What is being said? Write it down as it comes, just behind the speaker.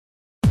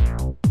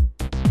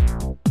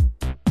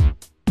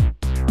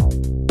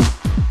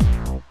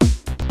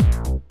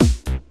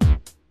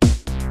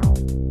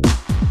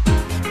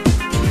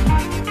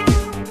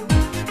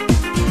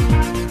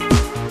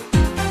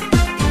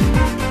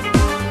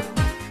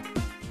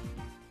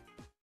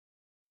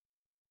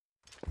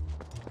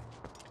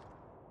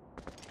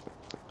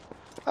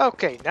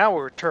Okay, now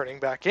we're returning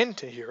back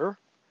into here.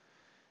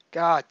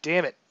 God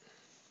damn it.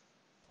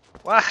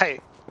 Why?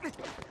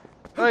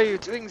 Why are you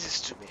doing this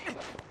to me?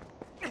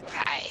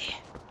 Why?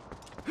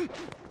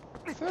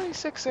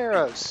 36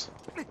 arrows.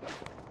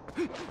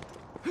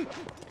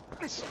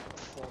 That's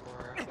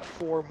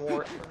four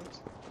more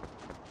arrows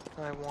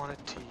I wanted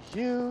to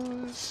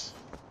use.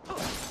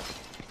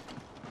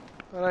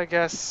 But I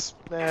guess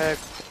that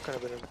could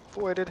have been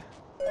avoided.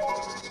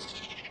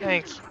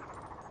 Thank you.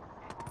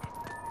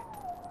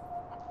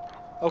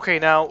 Okay,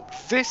 now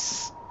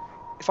this,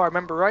 if I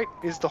remember right,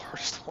 is the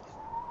hardest one.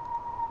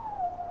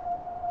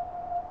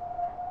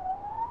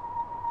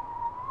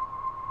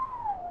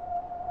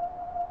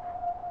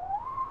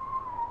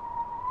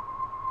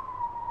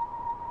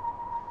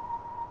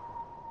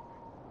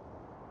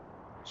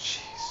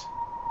 Jeez.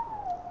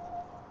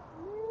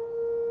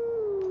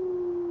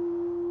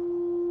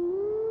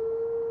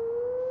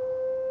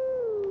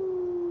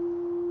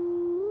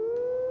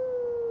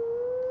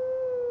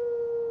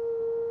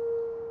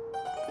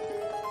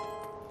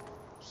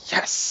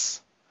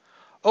 Yes!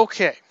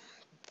 Okay.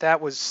 That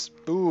was...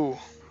 Ooh.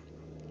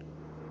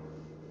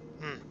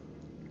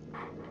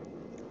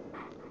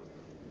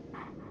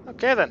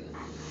 Okay then.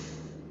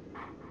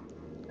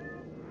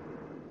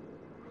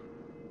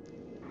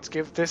 Let's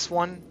give this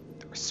one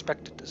the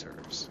respect it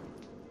deserves.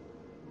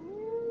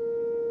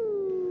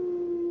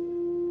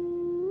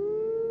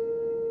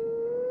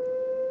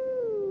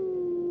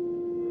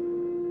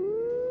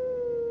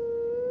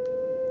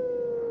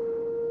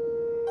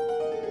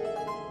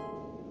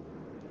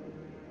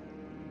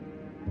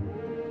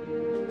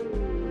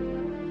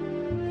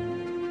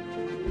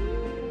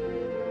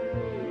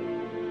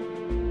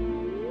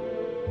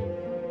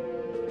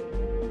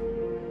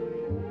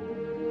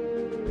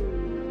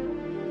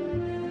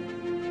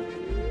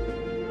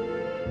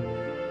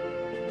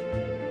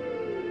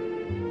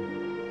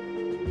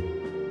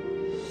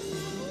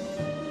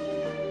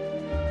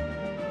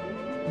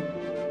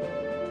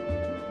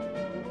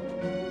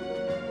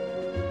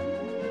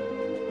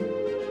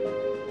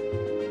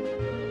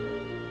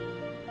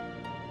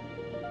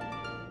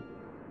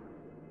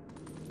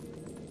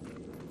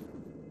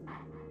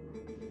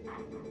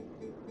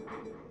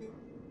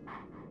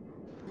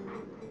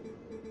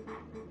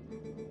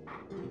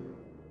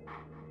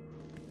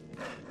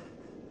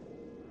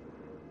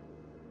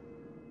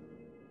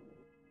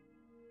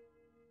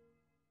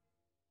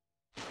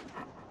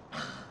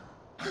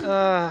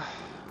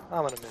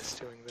 I'm gonna miss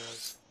doing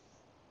those.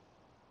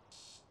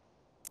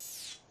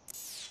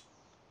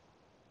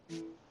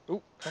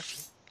 Ooh,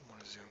 actually, I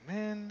want to zoom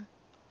in.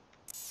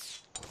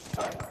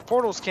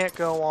 Portals can't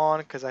go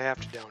on because I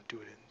have to down do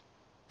it in.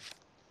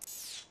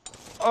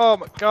 Oh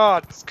my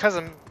god, it's because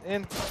I'm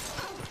in.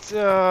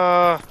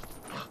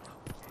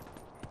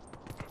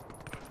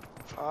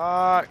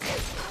 Fuck.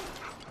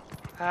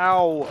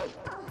 Ow.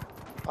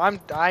 I'm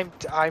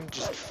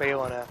just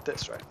failing at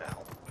this right now.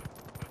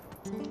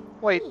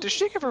 Wait, does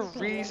she give a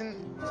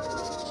reason?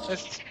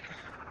 It's...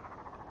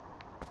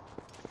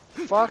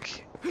 Fuck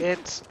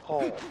it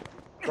all.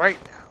 Right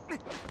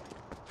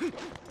now.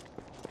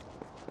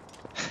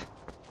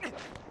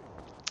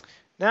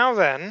 Now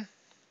then.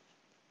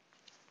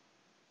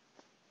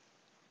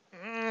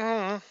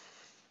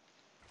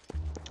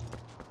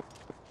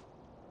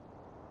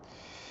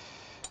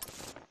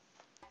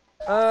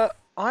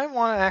 I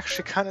want to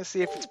actually kind of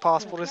see if it's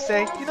possible to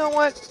say, you know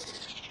what?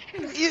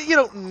 You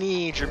don't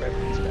need your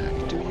memories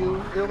back, do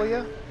you,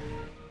 Ilia?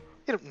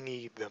 You don't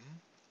need them.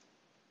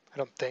 I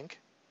don't think.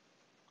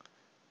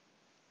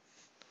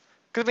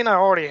 Because, I mean, I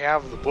already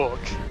have the book.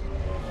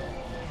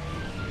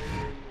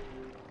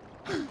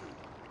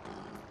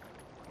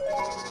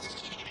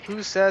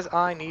 Who says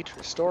I need to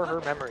restore her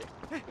memory?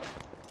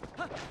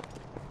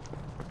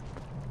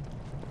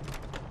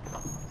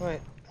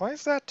 Wait, why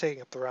is that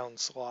taking up the round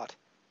slot?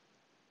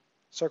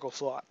 Circle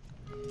slot.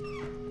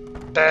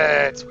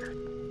 That's weird.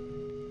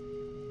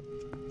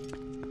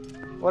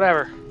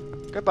 Whatever.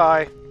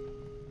 Goodbye.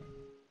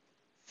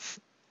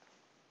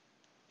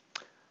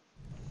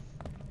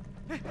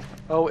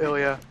 Oh,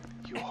 Ilia,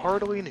 you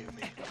hardly knew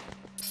me.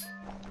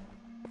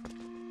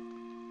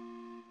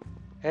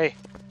 Hey.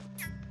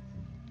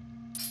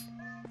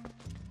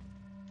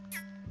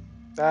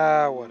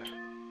 Whatever.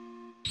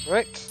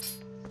 Right.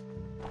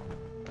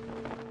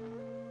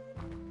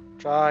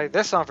 Try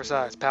this on for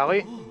size,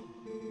 pally.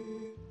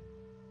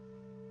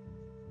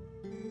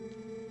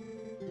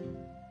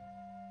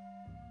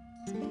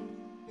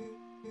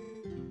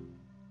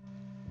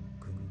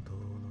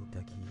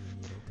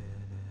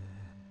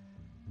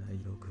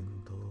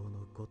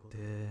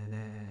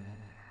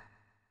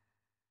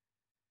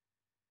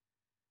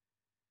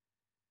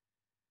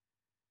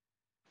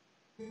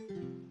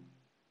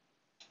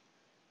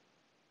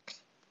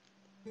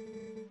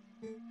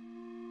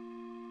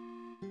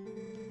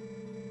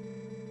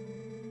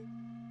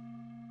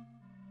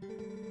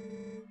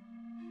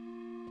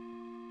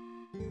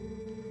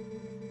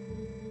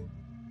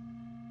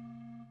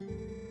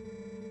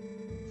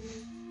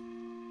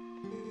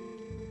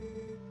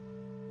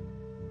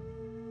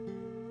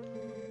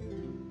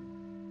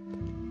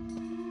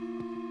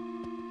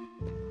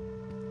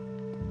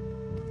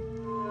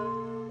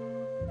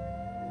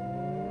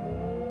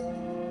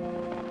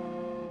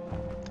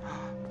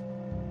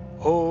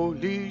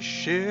 Holy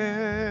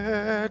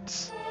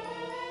shit!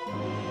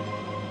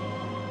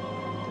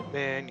 The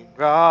minion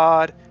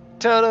rod,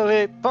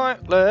 totally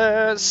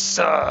pointless.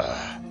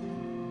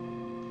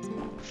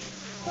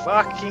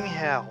 Fucking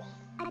hell.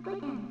 A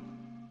good end.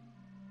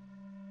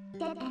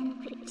 Dead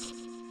end preach.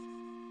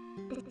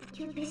 The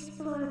truth is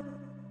for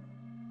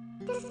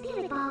the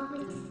spirit ball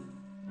with.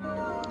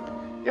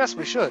 Yes,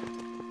 we should.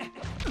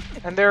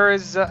 And there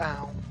is,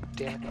 ow,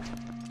 damn it.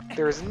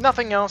 There is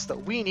nothing else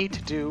that we need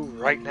to do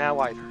right now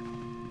either.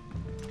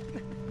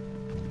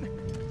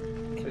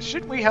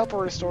 Shouldn't we help her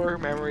restore her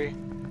memory?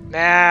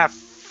 Nah,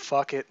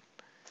 fuck it.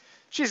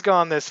 She's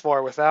gone this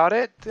far without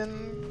it,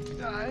 and,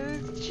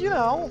 you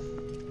know,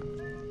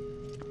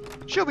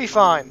 she'll be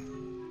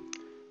fine.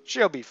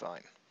 She'll be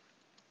fine.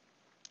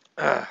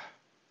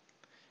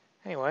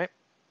 Anyway.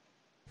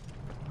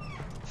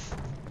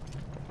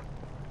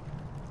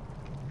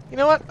 You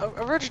know what?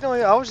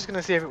 Originally, I was just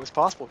gonna see if it was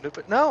possible to do,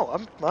 but no,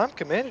 I'm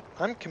committed.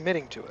 I'm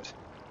committing to it.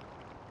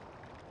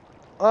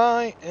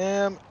 I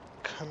am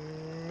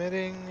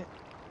committing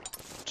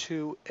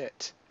to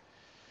it.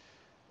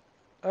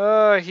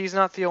 He's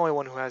not the only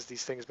one who has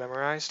these things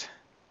memorized.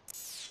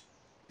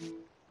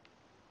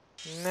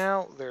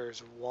 Now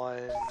there's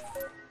one.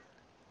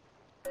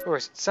 Where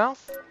is it?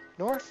 South?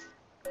 North?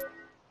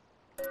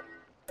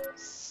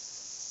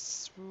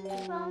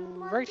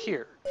 Right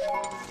here.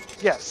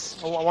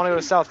 Yes, I want to go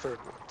to South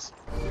Third-Woods.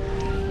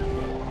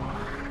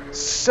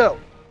 So,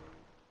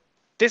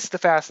 this is the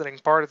fascinating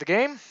part of the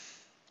game.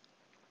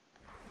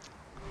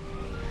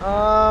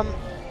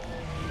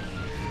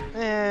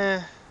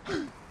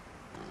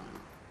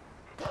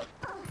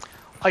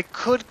 I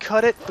could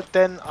cut it, but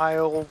then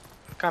I'll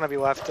kind of be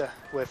left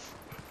with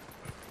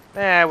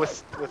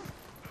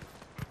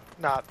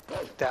not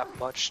that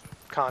much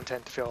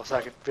content to fill a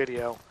second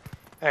video.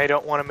 I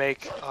don't want to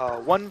make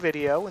one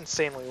video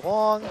insanely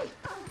long,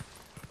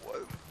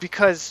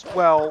 because,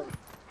 well,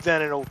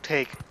 then it'll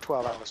take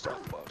 12 hours to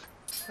upload.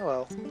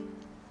 Hello.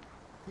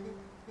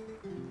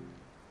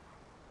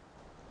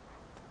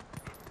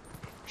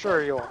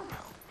 Sure you are,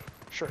 pal.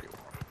 Sure you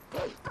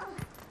are.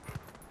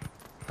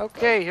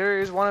 Okay, here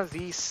is one of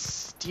these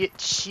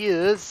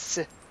stitches.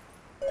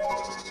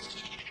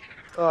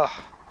 Ugh.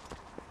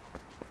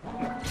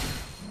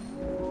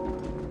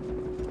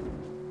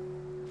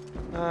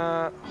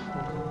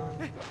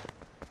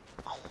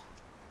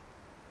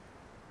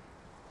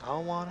 I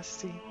want to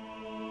see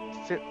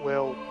if it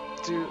will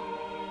do.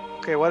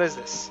 Okay, what is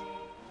this?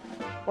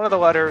 One of the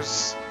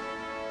letters.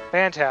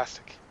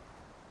 Fantastic.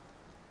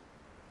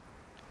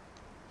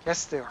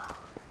 Yes, there are.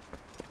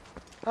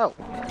 Oh,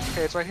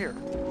 okay, it's right here.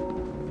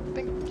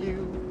 Thank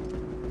you.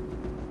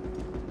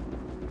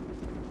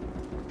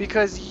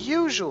 Because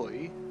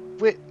usually,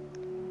 with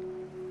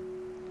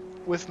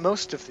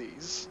most of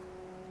these,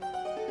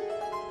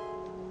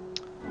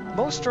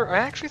 I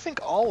actually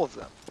think all of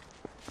them,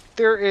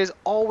 there is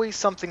always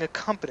something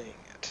accompanying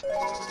it.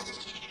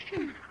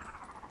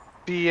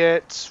 Be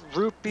it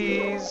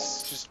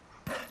rupees,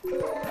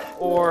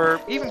 or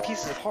even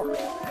pieces of heart.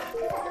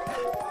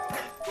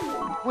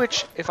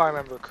 Which, if I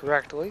remember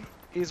correctly,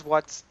 is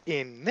what's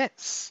in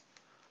this.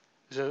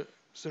 So, as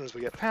soon as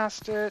we get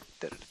past it,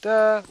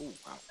 da-da-da. Ooh,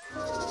 wow.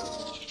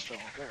 Just fell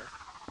off there.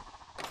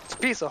 It's a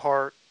piece of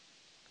heart.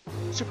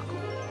 Super cool.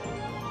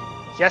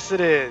 Yes,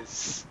 it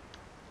is.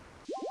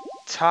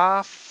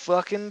 Ta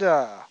fucking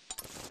da.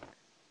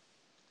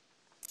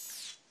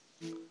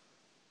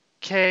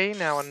 Okay,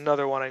 now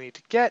another one I need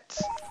to get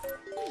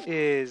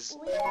is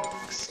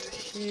next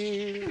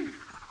here.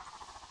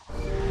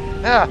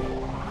 Ah!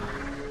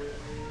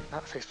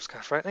 That face was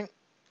kind of frightening.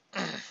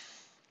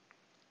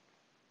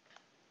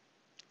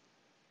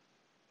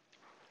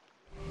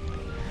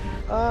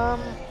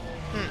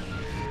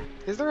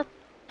 Is there a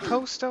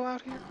posto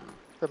out here?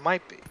 There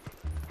might be.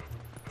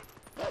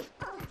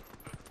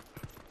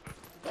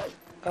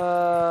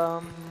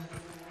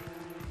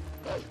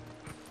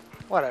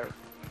 Whatever.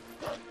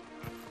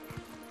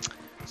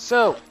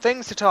 So,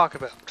 things to talk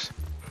about.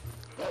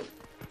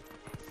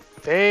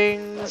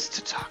 Things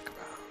to talk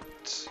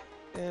about.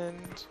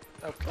 And,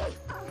 okay,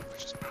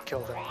 let's just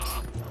kill them.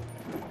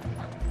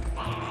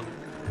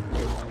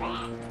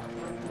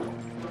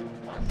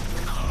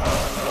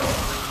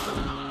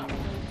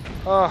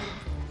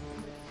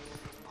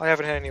 I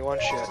haven't had any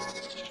lunch yet.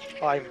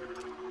 I'm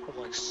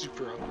like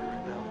super hungry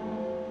right now.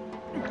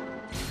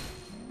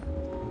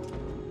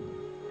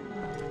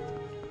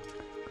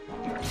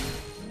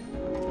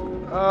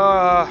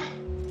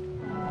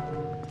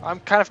 I'm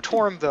kind of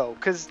torn though,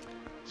 because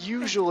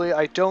usually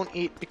I don't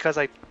eat because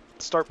I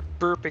start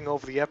burping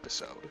over the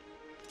episode.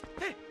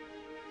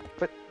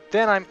 But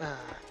then damn it.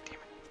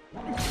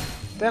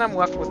 Then I'm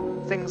left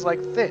with things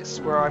like this,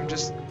 where I'm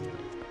just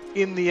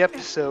in the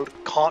episode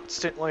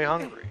constantly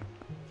hungry.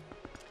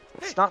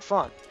 It's not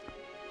fun.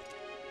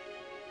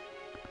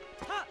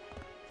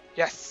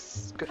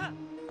 Yes, good.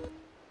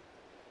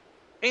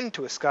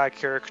 Into a sky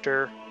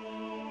character.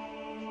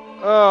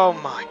 Oh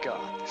my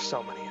god, there's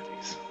so many of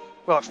these.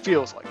 Well, it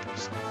feels like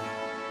there's so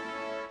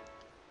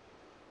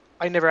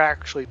I never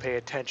actually pay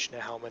attention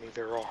to how many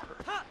there are.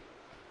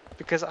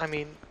 Because, I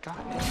mean, god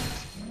damn it.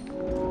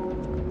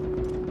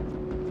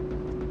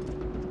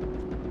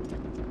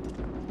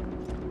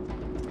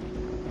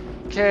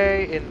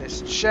 Okay, in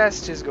this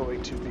chest is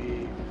going to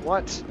be...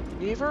 what?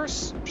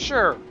 Beavers?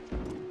 Sure.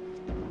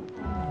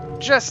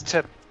 Just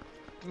to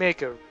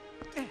make a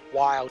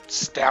wild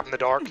stab in the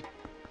dark.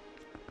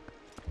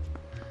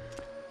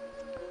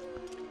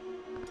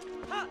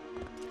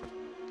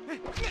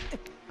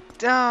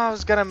 I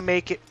was gonna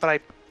make it,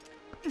 but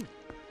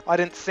I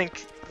didn't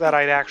think that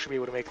I'd actually be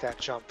able to make that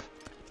jump.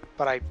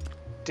 But I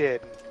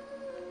did.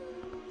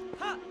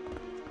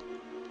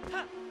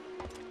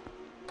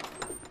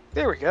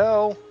 There we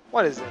go.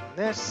 What is in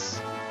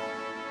this?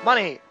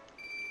 Money!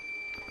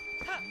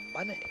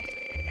 Money.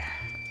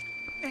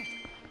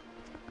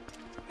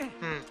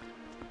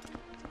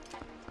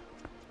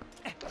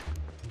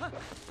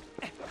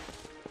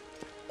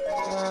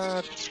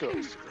 Screw it,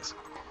 let's do this.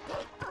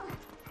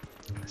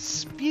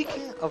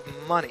 Speaking of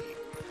money,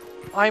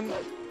 I'm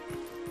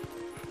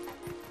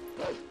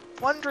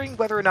wondering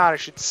whether or not I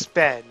should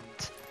spend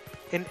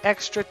an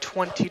extra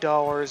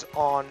 $20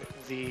 on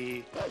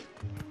the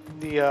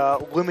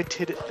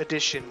limited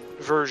edition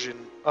version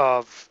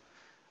of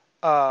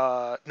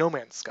No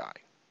Man's Sky.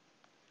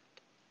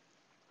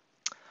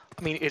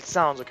 I mean, it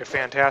sounds like a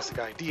fantastic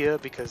idea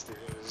because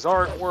there's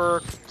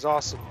artwork, there's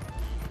awesome,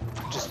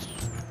 just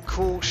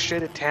cool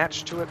shit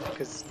attached to it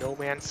because No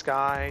Man's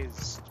Sky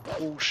is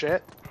cool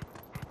shit.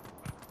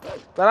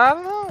 But I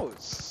don't know,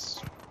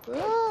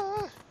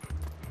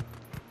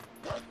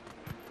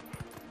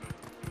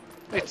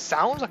 it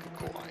sounds like a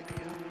cool idea.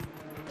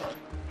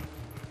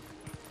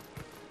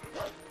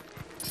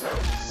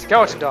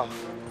 Skeleton dog.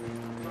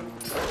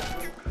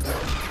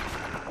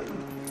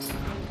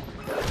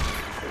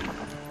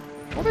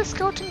 What are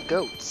skeleton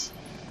goats?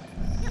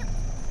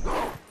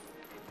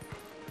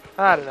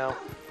 I don't know.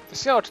 The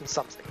skeleton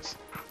somethings.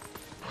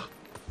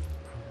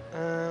 I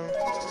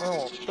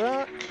want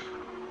that.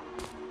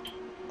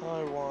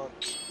 I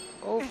want...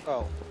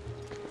 oh.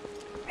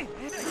 Can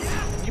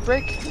you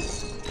break?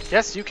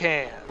 Yes, you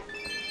can.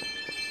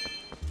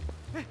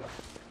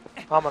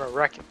 I'm gonna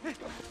wreck it.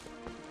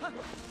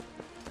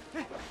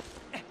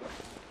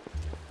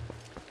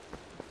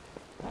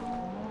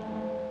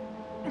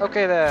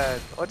 Okay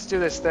then, let's do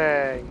this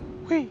thing.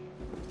 Whee!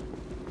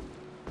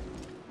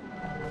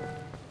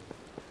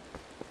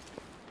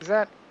 Is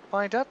that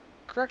lined up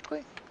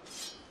correctly?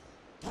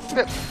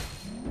 Yep.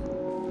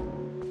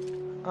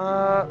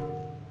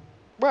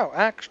 Well,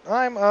 actually,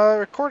 I'm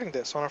recording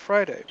this on a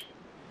Friday.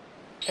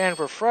 And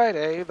for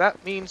Friday,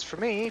 that means for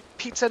me,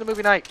 pizza and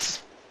movie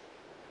nights.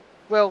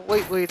 Well,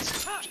 lately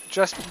it's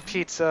just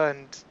pizza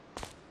and...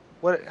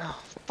 what? Oh,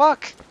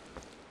 fuck!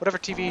 Whatever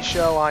TV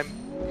show I'm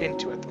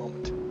into at the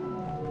moment.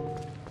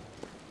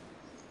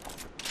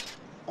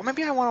 Or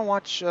maybe I want to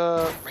watch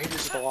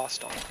Raiders of the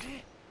Lost Ark.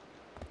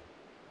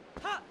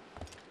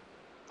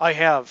 I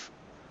have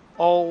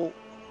all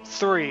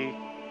 3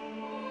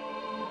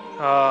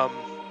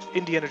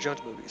 Indiana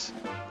Jones movies.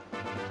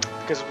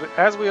 Because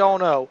as we all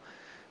know,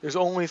 there's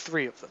only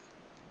 3 of them.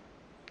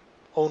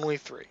 Only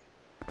 3.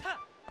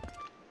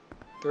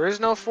 There is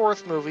no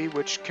 4th movie,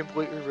 which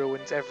completely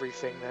ruins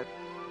everything that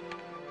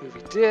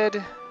movie did.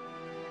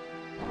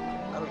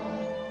 I don't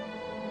know.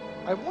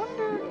 I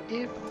wonder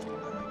if I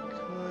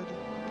could...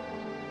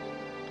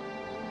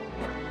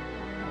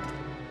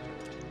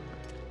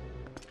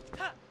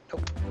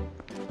 Nope.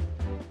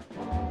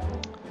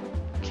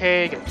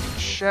 Okay, get the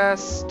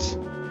chest.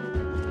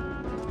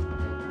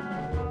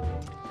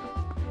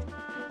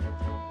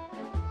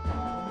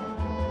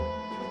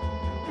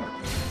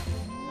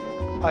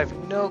 I have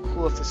no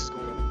clue if this is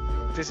going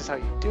to... if this is how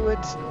you do it.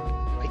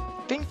 I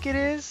think it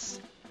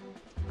is.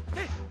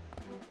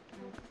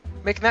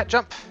 Making that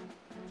jump.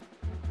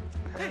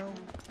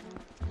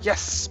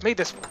 Yes, made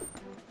this one.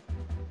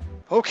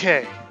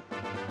 Okay.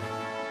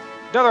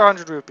 Another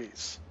 100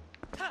 rupees.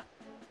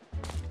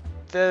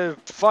 The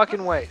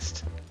fucking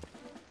waste.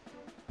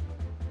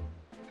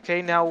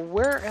 Okay, now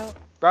where else?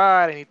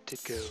 Right, I need to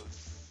go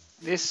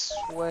this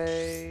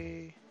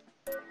way.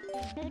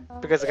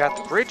 Because I got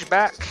the bridge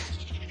back.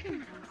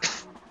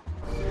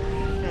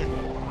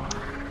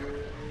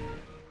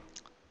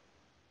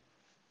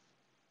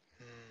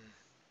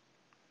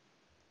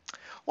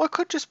 Well, I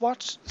could just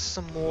watch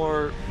some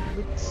more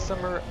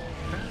Midsummer.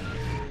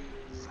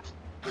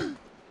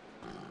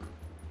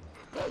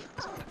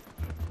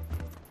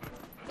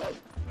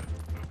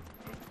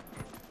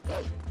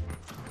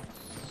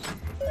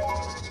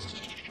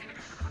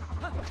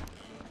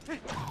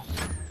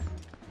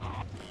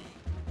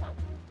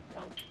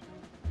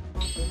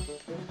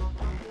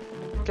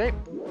 Okay.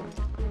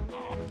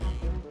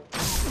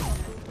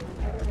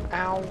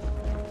 Ow.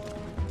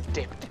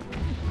 Damn it.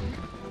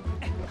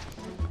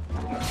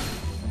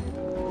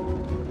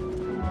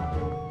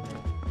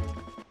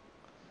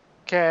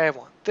 Okay, I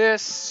want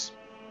this.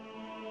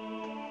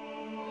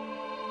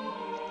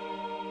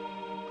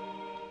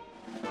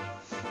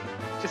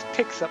 Just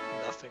picks up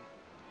nothing.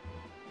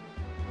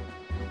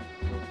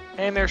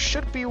 And there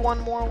should be one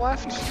more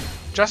left.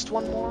 Just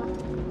one more.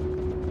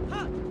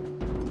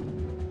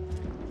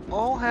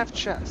 All have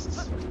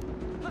chests.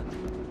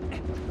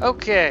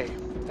 Okay,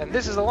 and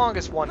this is the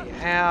longest one you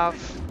have.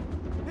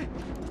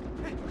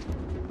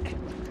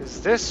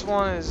 Because this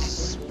one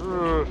is...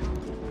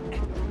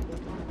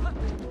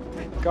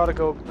 Gotta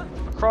go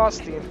across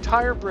the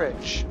entire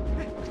bridge.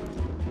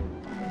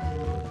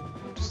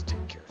 Just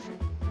take care of it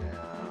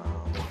now.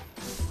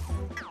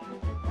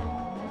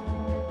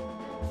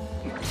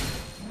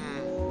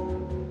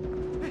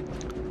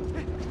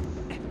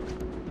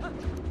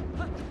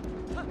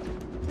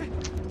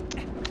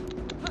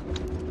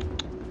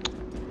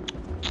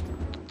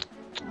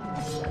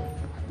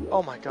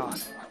 Oh my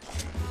god.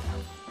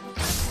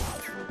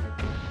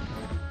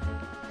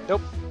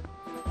 Nope.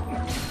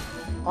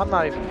 I'm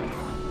not even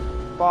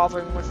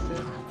bothering with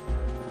it.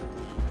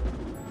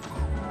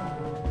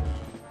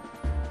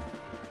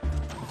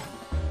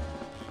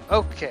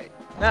 Okay,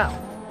 now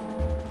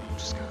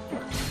just gotta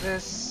move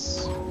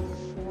this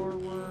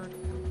forward.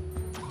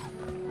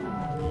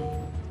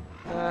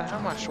 How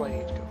much do I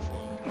need to go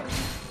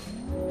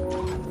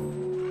forward?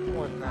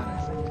 More than that, I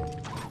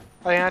think.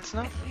 Oh yeah, that's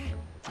enough?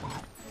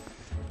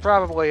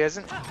 Probably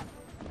isn't.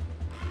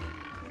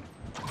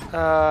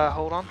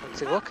 Hold on, let's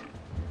see, look.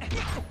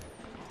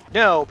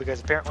 No, because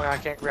apparently I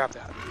can't grab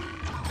that.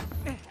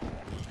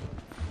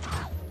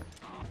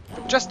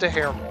 But just a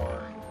hair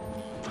more.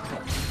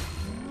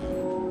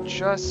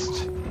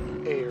 Just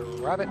a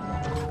rabbit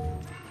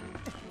more.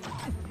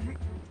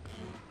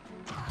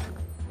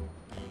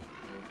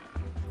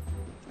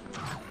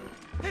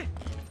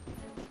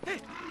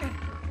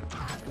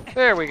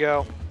 There we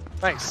go.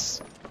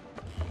 Nice.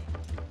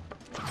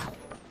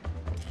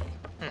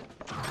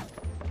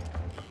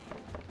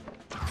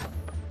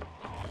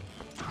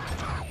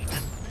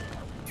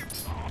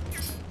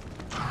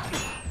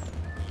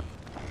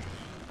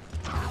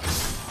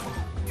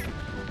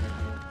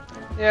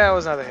 Yeah, it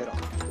was another hit on.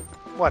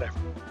 Whatever.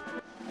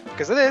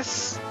 Because of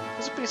this,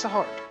 is a piece of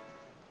heart.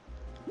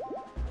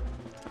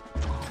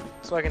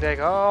 So I can take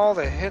all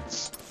the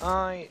hits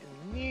I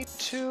need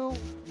to.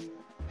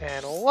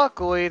 And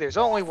luckily, there's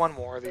only one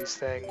more of these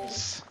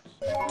things.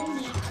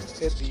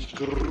 It's the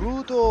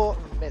Grudo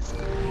Mesa.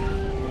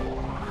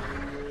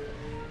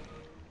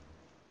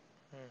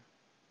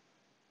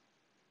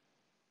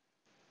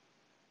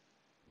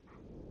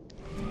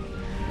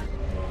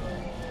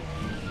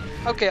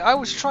 Okay, I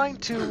was trying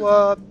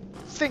to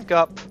think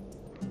up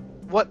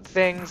what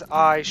things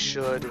I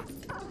should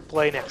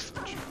play next.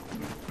 And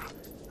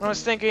I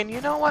was thinking, you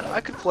know what, I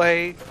could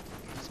play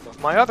some of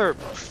my other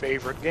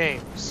favorite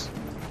games.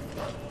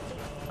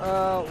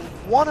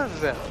 One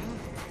of them...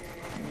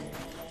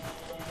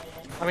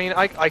 I mean,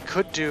 I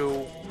could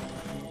do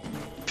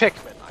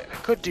Pikmin. I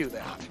could do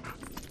that.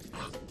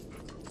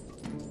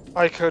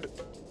 I could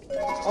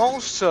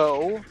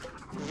also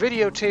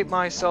videotape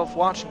myself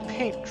watching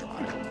paint dry.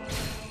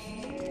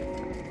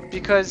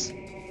 Because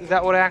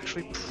that would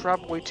actually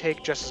probably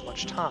take just as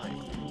much time.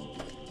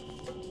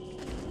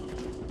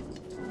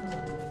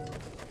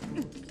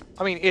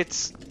 I mean,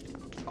 it's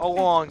a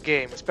long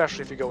game,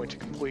 especially if you go into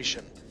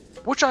completion,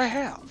 which I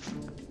have.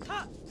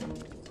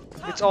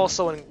 It's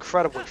also an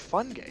incredibly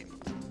fun game.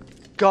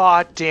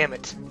 God damn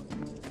it.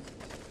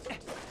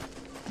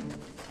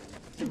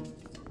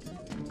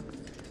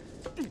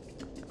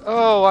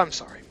 Oh, I'm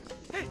sorry.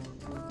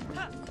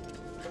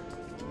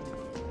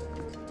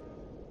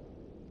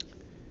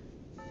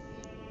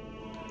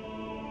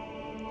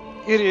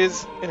 It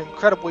is an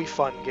incredibly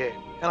fun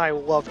game, and I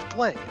loved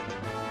playing it.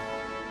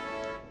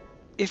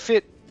 If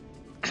it...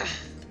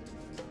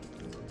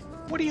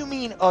 What do you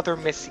mean, other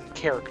missing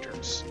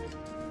characters?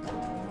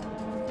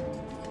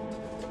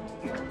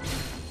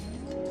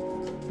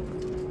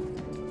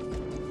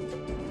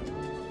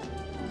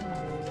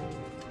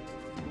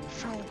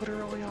 Found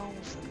literally all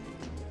of them.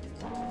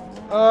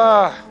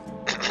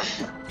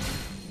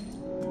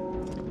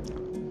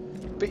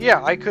 But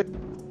yeah, I could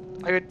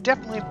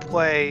definitely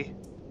play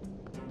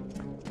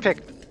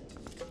Pikmin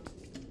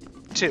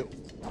 2,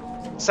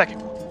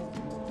 second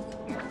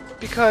one,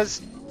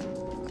 because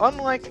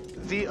unlike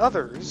the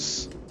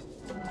others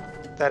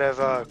that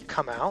have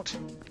come out,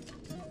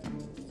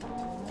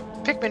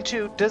 Pikmin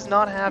 2 does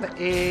not have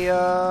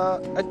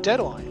a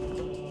deadline,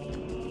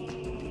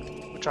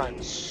 which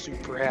I'm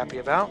super happy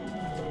about,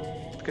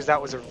 because that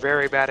was a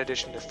very bad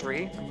addition to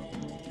 3.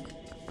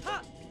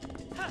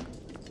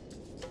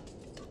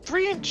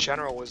 3 in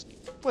general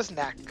wasn't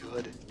that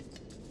good.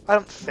 I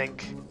don't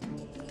think.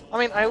 I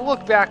mean, I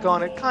look back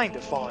on it kind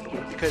of fondly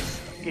because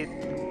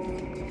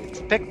it's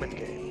a Pikmin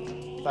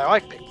game. I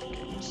like Pikmin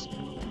games.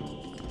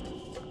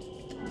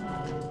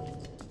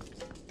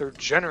 They're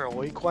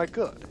generally quite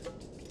good.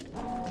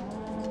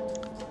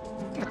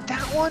 But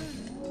that one?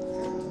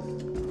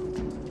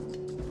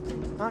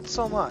 Not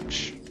so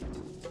much.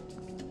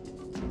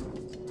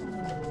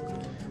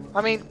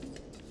 I mean,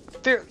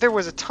 there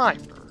was a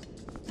timer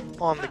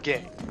on the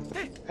game.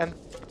 And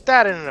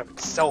that in and of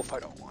itself I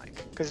don't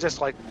like. Because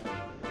just like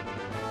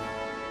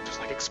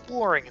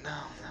exploring, and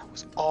that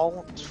was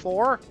all it was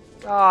for.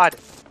 God.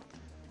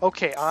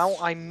 Okay,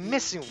 I'm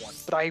missing one,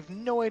 but I have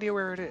no idea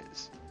where it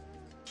is.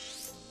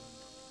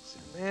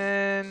 Zoom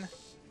in.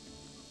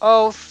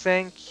 Oh,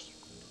 thank you,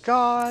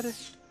 God.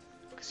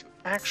 Because you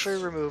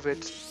actually remove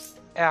it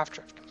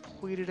after I've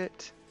completed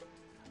it.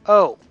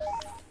 Oh.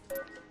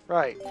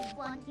 Right.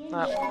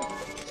 That one.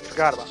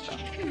 Forgot about that.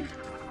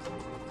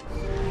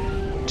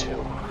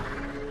 Two.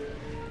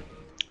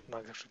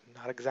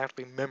 Not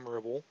exactly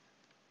memorable.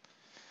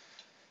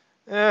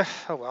 Oh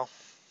well.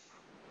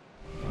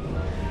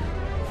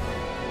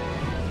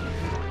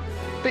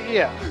 But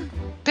yeah,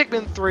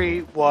 Pikmin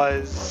 3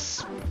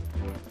 was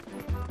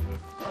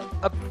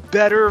a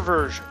better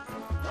version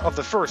of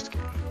the first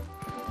game.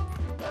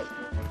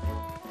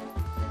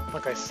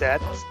 Like I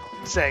said, it's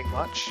not saying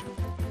much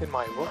in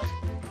my book.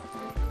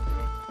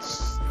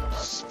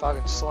 It's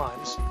fucking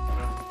slimes.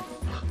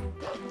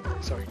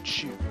 Sorry,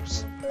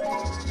 chews.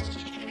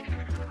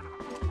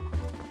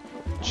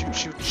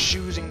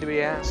 Choosing to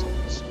be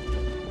assholes.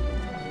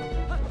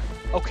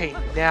 Okay,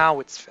 now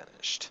it's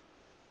finished.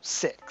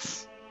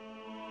 6.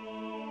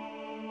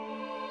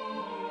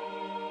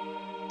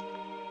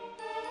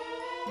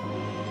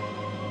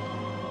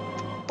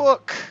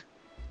 Book!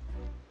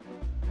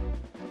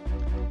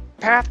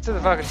 Path to the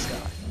fucking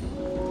sky.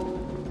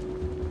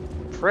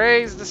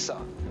 Praise the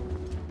sun.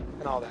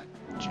 And all that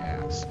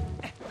jazz.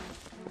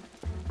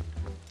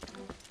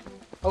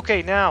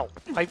 Okay, now,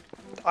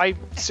 I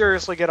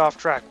seriously get off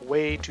track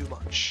way too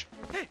much.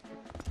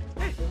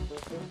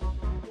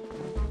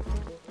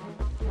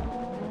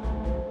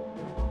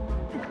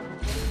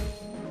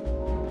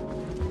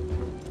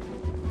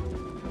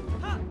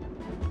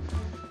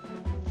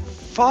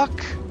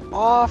 Fuck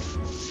off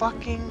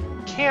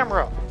fucking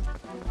camera.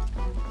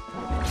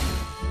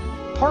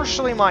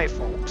 Partially my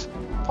fault.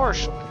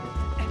 Partially.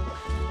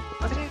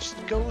 But then it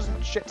just goes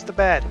and shits the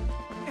bed.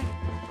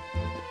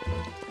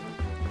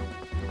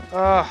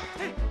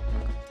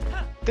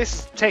 This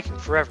is taking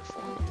forever for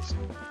me, isn't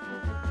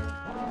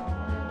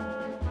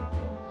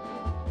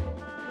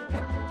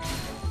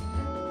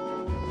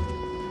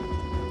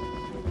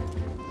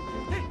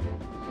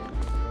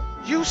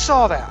it? You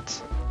saw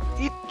that!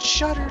 It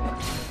shuddered.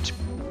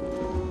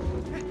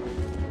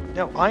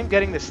 No, I'm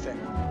getting this thing.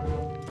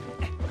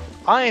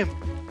 I am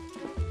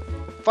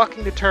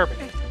fucking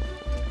determined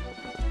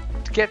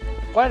to get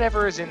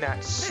whatever is in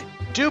that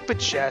stupid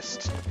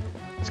chest.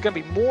 It's gonna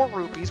be more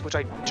rupees, which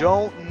I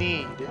don't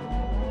need.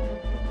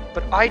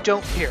 But I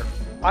don't care.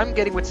 I'm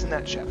getting what's in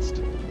that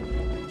chest.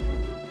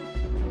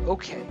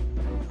 Okay,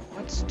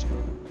 let's do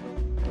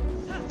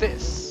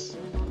this.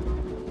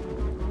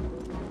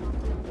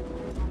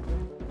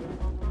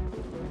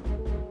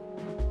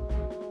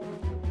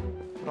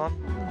 Hold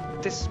on.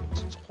 This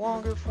is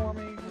longer for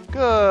me.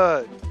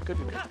 Good. Good.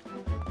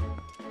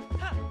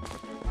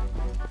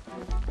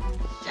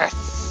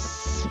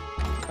 Yes!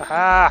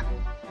 Haha!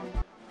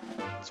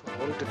 That's my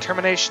little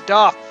determination.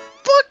 Ah,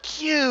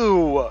 fuck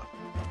you!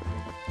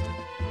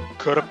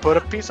 Could have put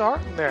a piece of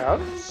heart in there. I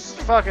was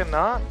fucking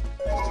not.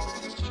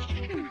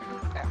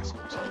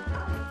 Assholes.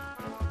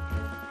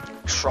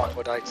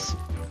 Troglodytes.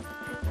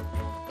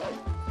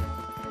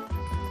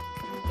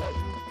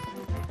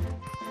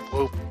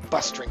 Blue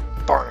bustering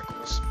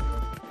barnacles.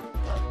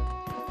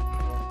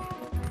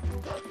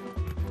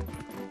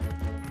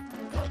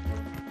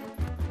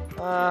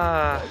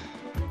 I'm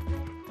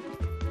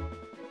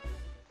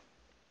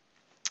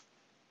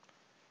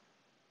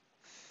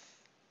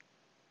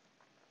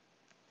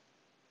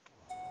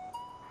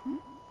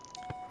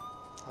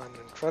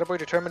an incredibly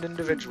determined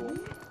individual.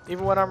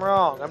 Even when I'm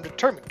wrong, I'm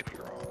determined to be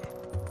wrong.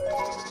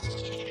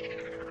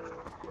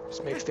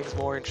 Just makes things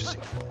more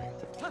interesting for me.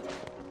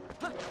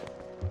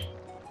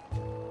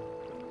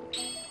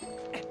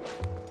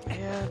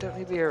 Yeah, don't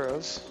need the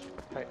arrows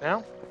right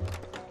now.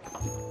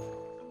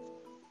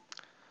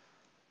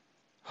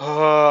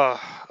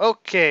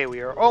 Okay,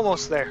 we are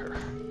almost there.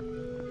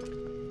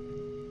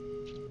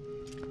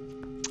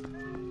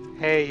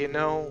 Hey, you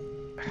know,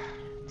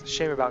 it's a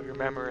shame about your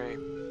memory.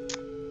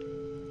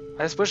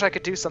 I just wish I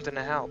could do something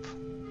to help.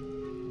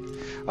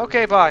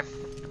 Okay, bye.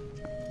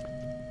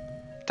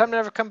 Time to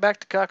never come back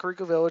to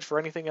Kakariko Village for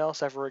anything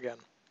else ever again.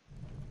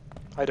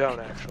 I don't,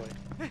 actually.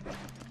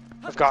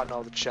 I've gotten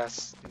all the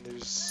chests, and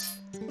there's...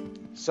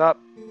 Sup?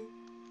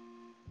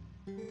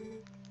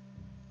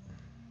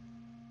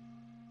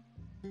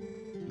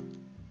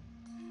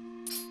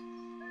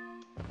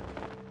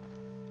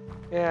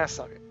 Yeah,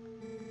 suck it.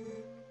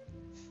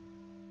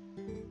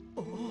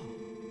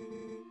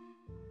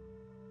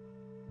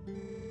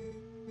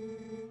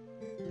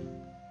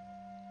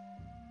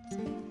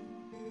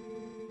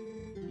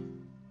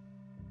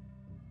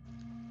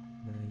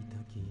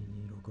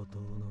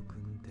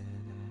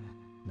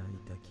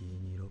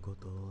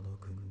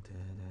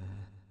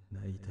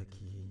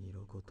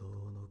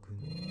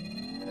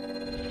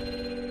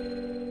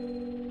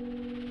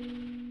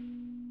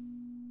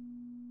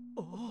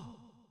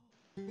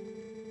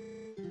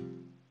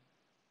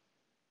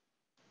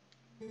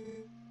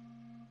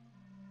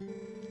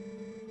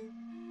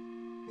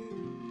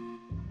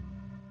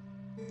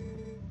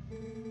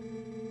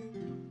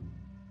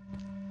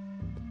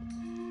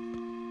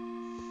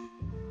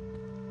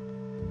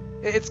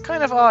 It's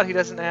kind of odd he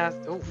doesn't ask.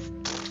 Oof.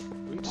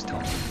 We just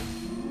talking.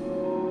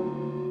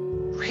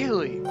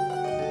 Really?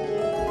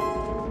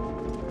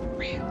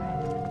 Really?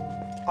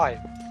 Hi.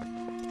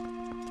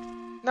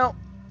 No.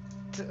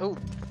 Oh,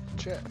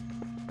 check.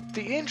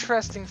 The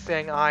interesting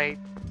thing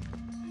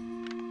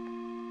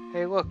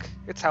Hey, look.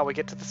 It's how we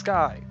get to the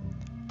sky.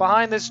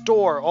 Behind this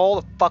door all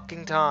the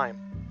fucking time.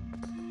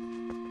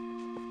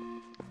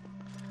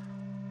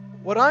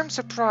 What I'm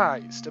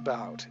surprised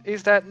about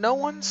is that no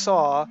one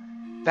saw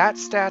that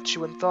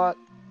statue and thought,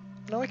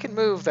 no, we can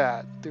move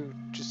that through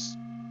just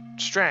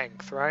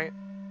strength, right?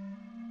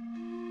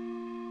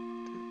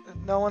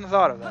 No one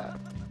thought of that.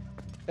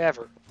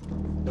 Ever.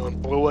 No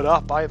one blew it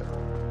up either.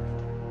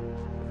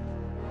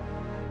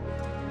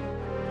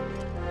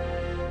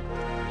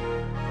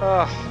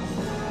 Ugh.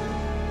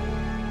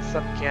 What's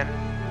up, Ken?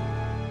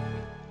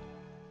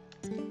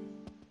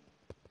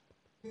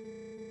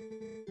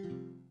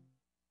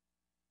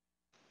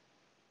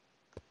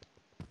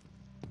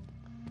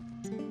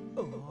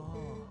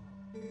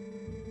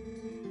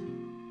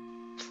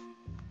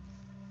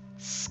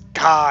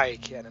 Sky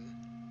cannon.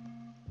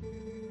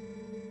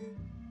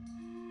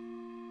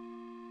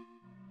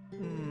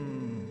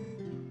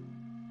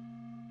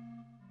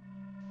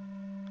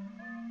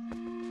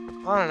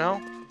 I don't know.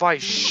 By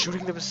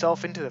shooting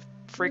themselves into the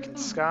freaking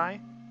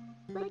sky?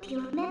 But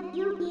you meant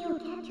you knew,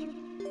 can't you?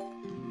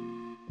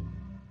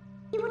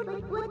 You would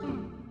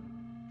then.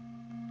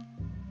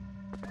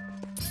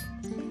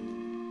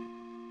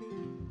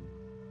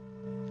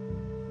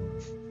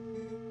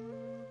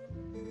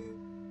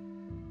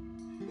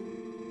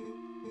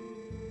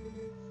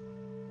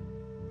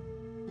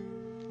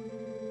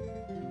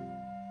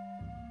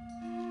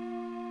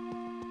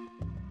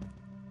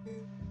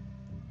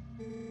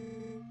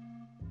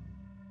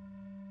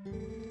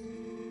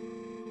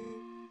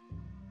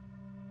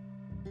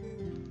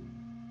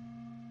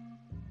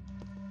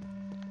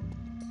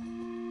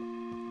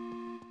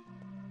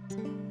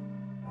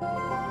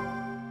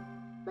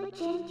 What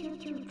changed you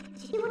to?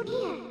 You were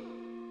here.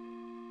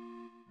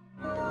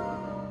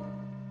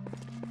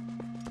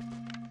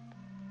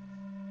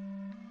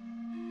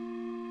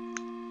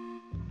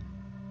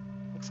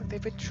 Looks like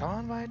they've been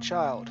drawn by a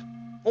child.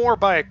 Or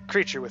by a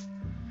creature with,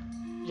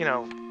 you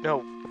know,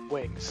 no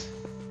wings.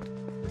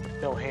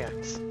 No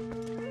hands.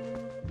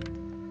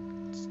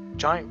 It's a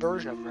giant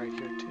version of it right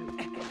here, too.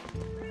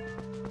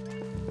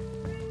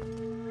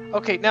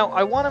 Okay, now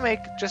I want to make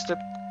just a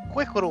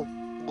quick little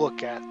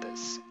look at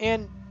this.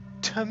 And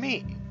to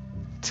me,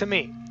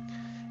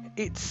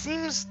 it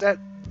seems that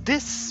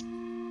this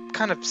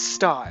kind of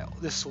style,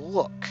 this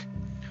look,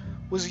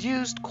 was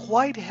used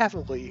quite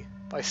heavily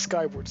by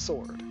Skyward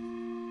Sword.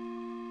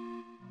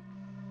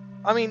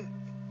 I mean,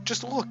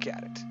 just look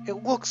at it.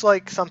 It looks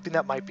like something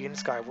that might be in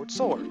Skyward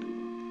Sword.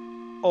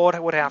 All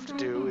it would have to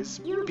do is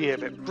be a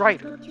bit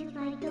brighter.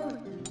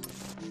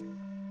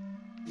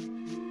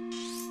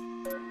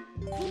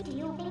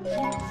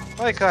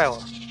 Hi,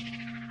 Kyla.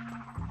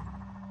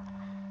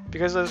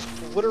 Because there's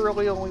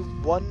literally only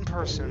one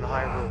person in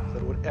Hyrule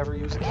that would ever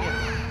use a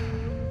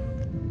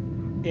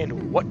cannon.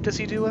 And what does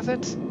he do with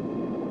it?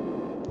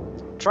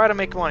 Try to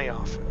make money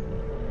off it.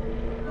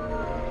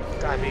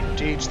 I mean,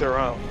 to each their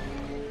own.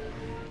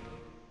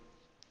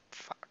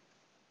 Fuck.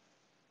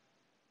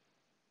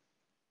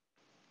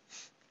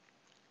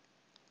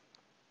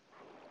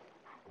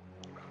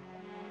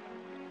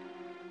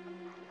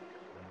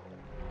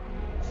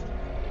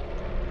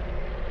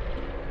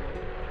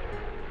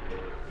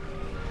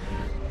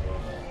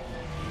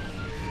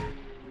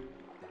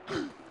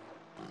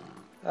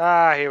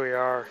 Ah, here we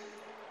are.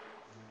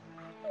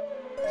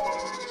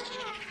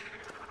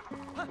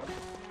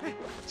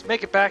 Let's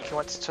make it back. He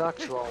wants to talk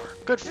to our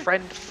good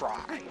friend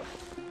Fry.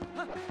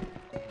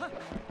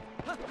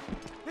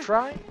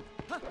 Fry?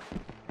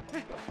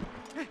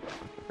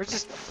 Or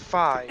just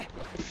Fi?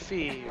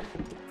 Fee?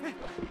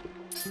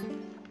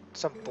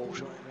 Some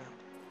bullshit like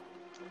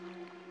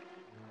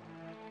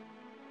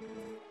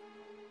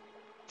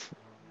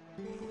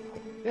that.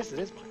 Yes, it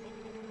is mine.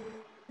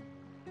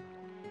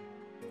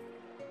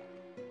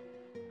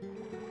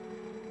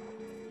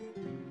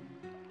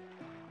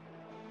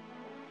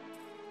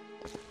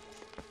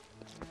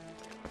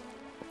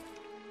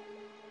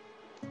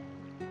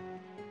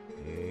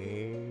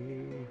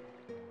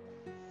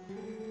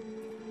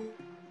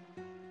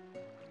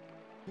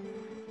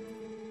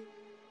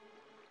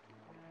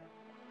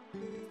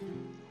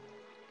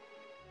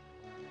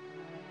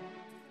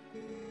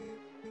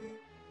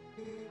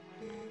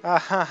 Ah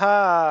ha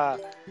ha!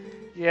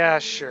 Yeah,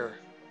 sure.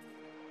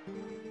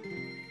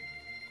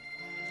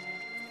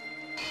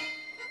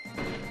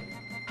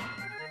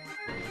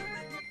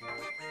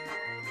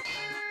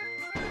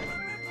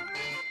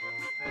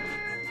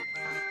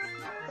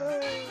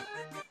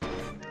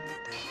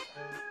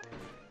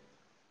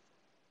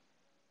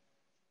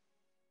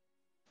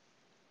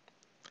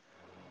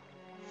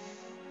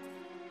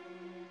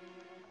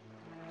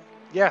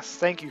 Yes,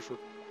 thank you for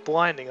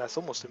blinding us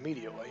almost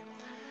immediately.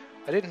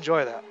 I did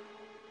enjoy that.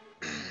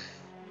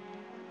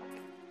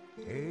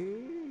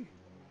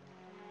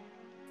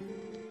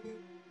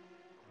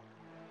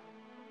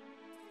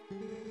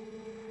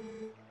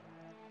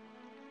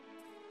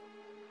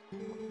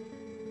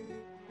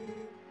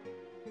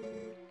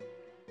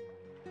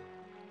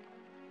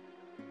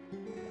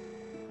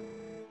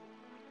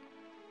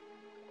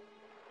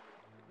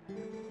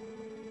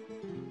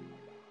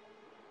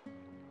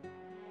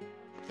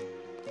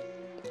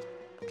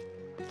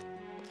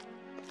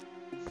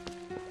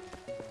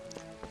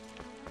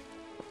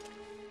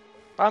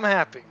 I'm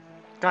happy.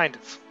 Kind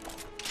of.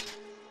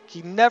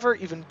 He never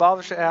even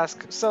bothers to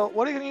ask, so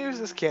what are you going to use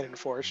this cannon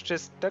for? It's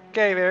just,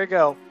 okay, there you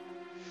go.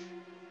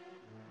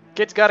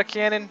 Kid's got a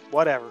cannon,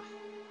 whatever.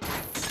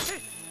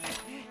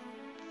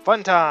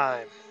 Fun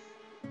time.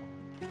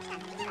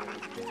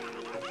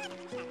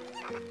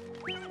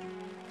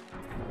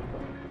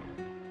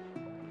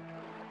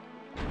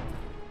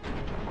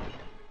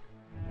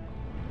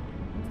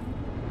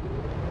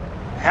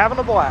 Having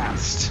a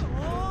blast.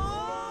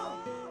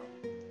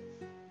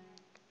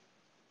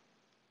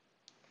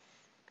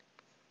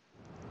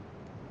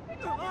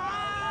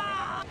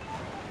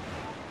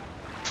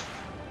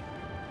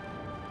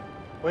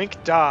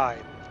 Link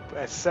died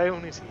as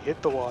soon as he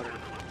hit the water.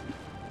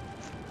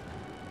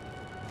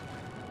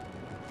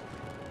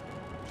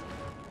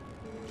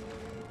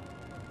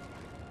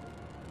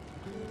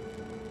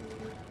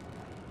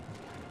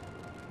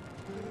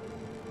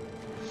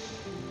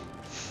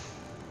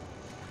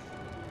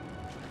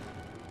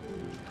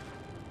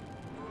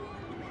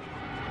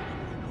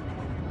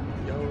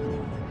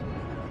 Yo,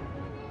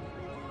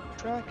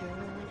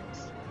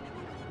 dragons.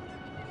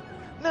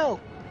 No,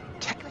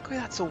 technically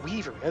that's a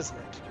weaver, isn't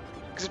it?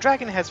 Because a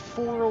dragon has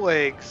 4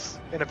 legs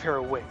and a pair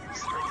of wings.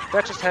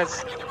 That just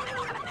has...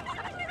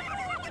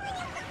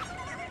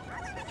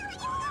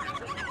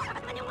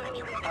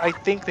 I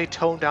think they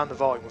toned down the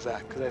volume of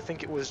that, because I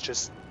think it was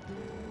just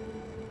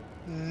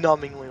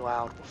numbingly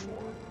loud before.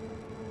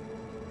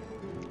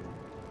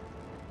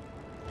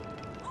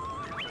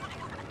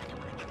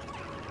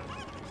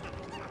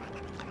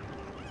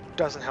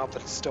 Doesn't help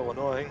that it's still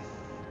annoying,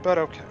 but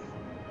okay.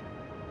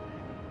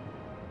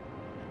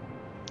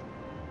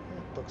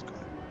 Book's gone.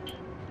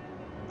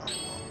 I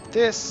want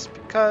this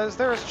because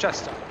there is a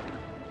chest on it.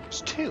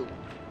 There's 2.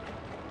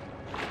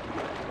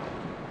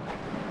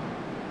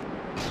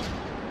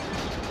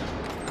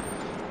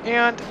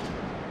 And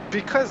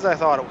because I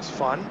thought it was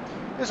fun,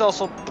 there's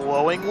also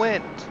blowing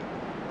wind.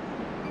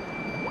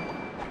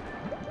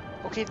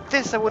 Okay,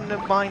 this I wouldn't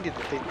have minded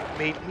if they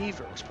made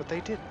Miiverse, but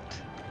they didn't.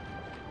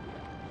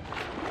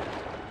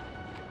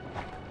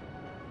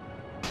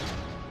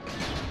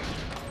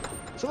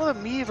 Some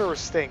of the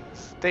Miiverse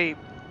things, they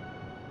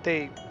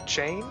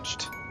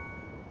changed?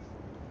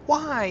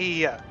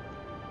 Why?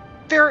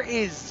 There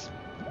is,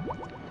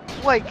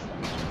 like,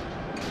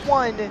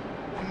 1,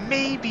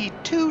 maybe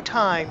 2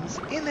 times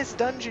in this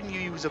dungeon you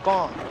use a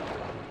bomb.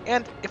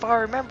 And if I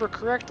remember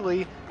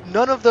correctly,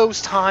 none of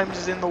those times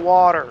is in the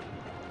water.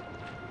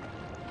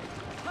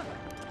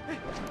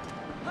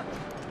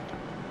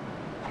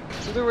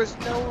 So there was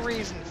no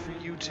reason for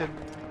you to...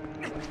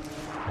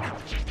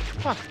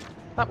 Huh,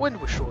 that wind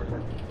was shorter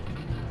than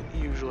it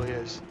usually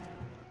is.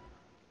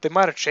 They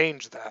might have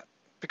changed that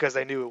because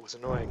they knew it was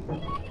annoying.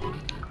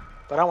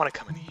 But I want to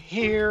come in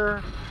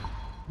here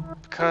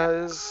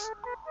because,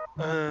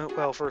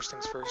 well, first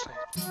things first.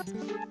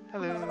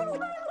 Hello.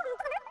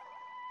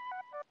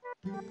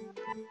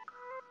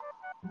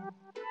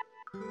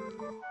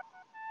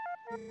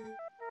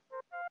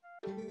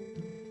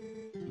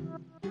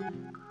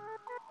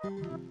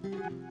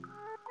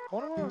 I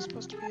wonder what was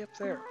supposed to be up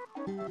there.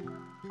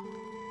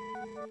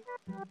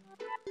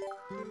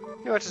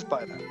 Yeah, let's just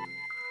buy that.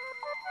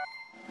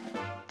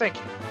 Thank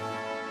you.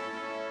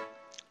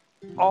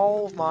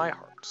 All of my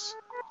hearts.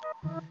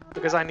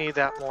 Because I need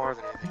that more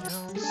than anything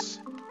else.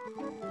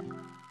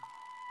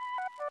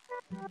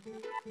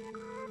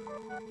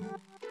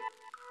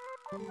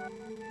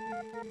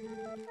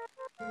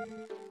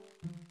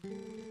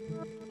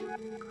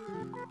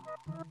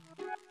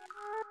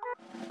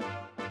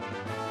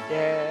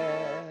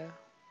 Yeah.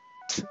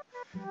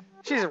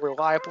 She's a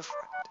reliable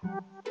friend.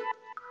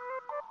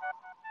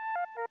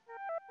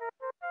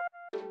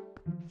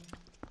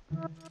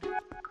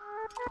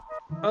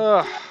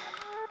 Ugh.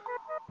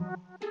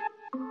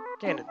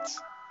 Cannons.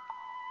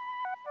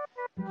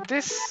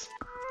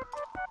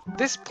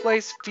 This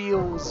place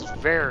feels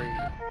very,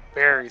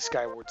 very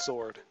Skyward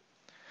Sword.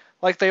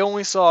 Like they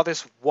only saw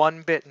this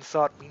one bit and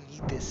thought, we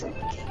need this in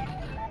the game.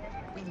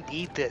 We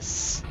need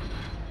this.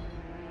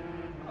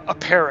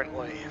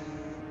 Apparently.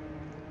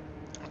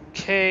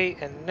 Okay,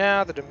 and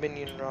now the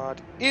Dominion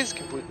Rod is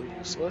completely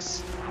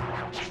useless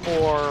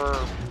for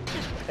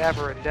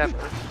ever and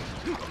ever.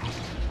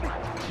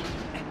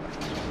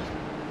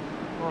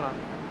 Hold on.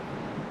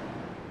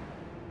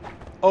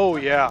 Oh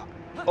yeah.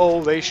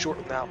 Oh, they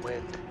shortened that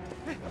wind.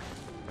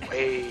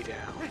 Way down.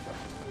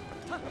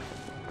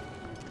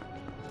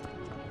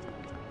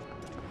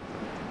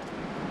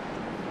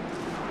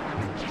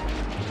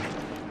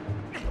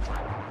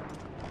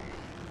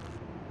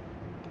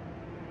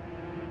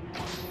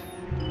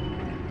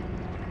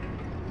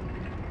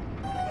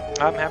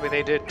 I'm happy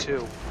they did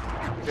too.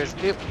 Because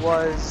it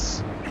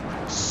was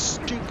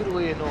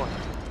stupidly annoying.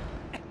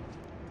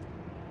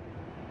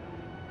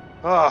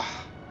 Ugh.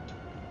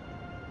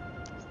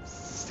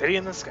 City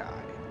in the sky.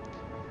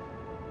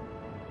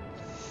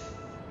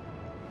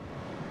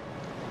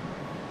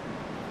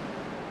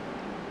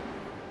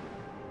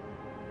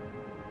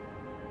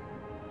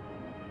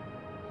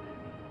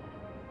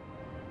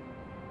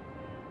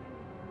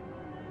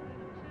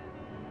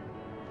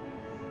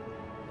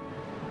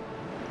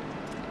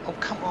 Oh,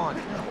 come on,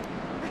 no.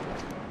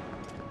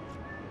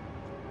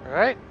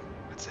 Alright,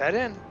 let's head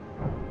in.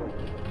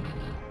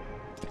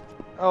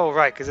 Oh,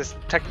 right, because this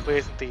technically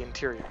isn't the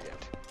interior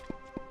yet.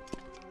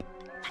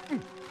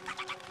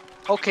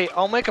 Okay,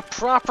 I'll make a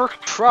proper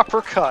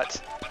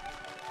cut.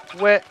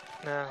 No,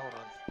 hold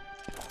on.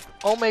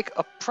 I'll make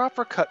a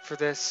proper cut for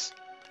this.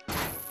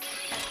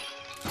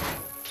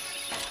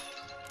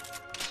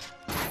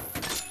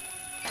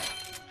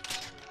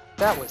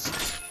 That was...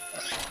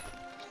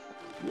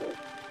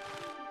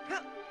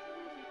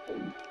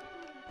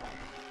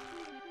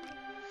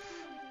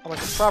 I'll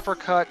make a proper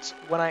cut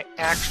when I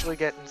actually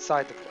get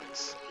inside the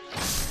place.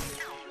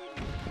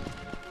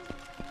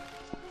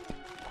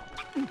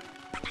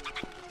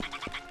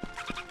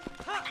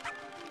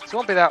 So it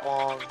won't be that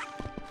long.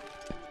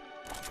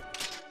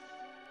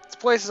 This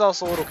place is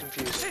also a little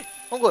confusing.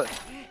 Oh good.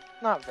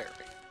 Not very.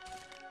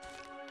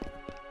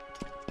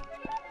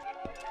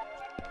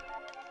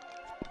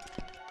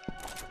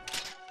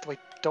 Though I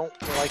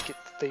don't like it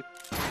that they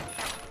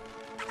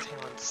hang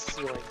on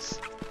ceilings.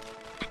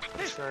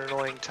 It's for an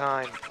annoying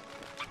time.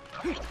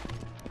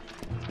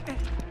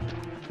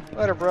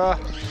 Later, bruh.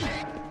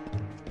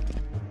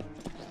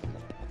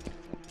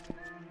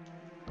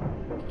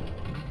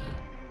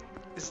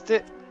 Is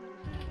it?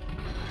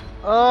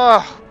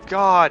 Oh,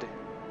 God.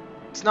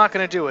 It's not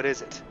gonna do it,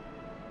 is it?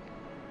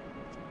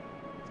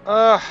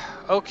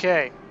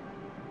 Okay.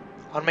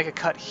 I'll make a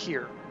cut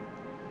here.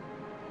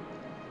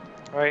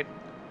 Alright.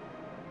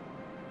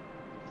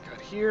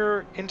 Cut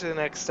here into the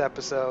next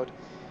episode.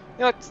 You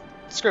know what?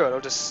 Screw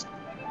it.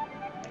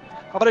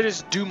 How about I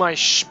just do my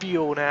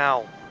spiel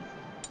now?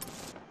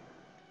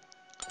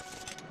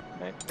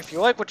 Right. If you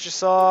like what you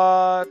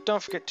saw,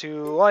 don't forget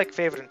to like,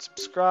 favorite, and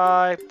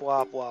subscribe.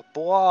 Blah, blah,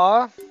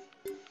 blah.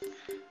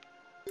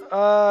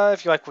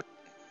 If you like what...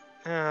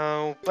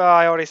 Oh,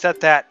 I already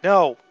said that.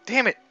 No!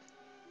 Damn it!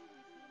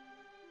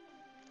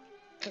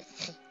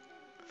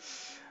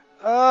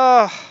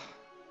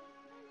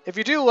 If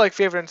you do like,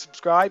 favorite, and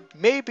subscribe,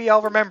 maybe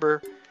I'll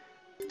remember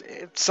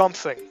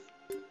something.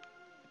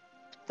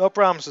 No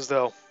promises,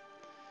 though.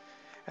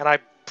 And I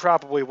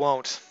probably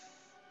won't.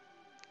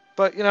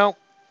 But, you know,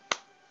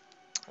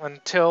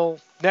 until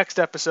next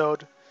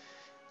episode,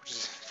 which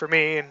is for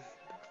me in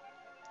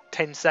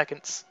 10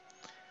 seconds,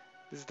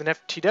 this is the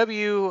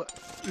NefFTW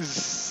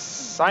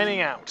signing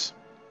out.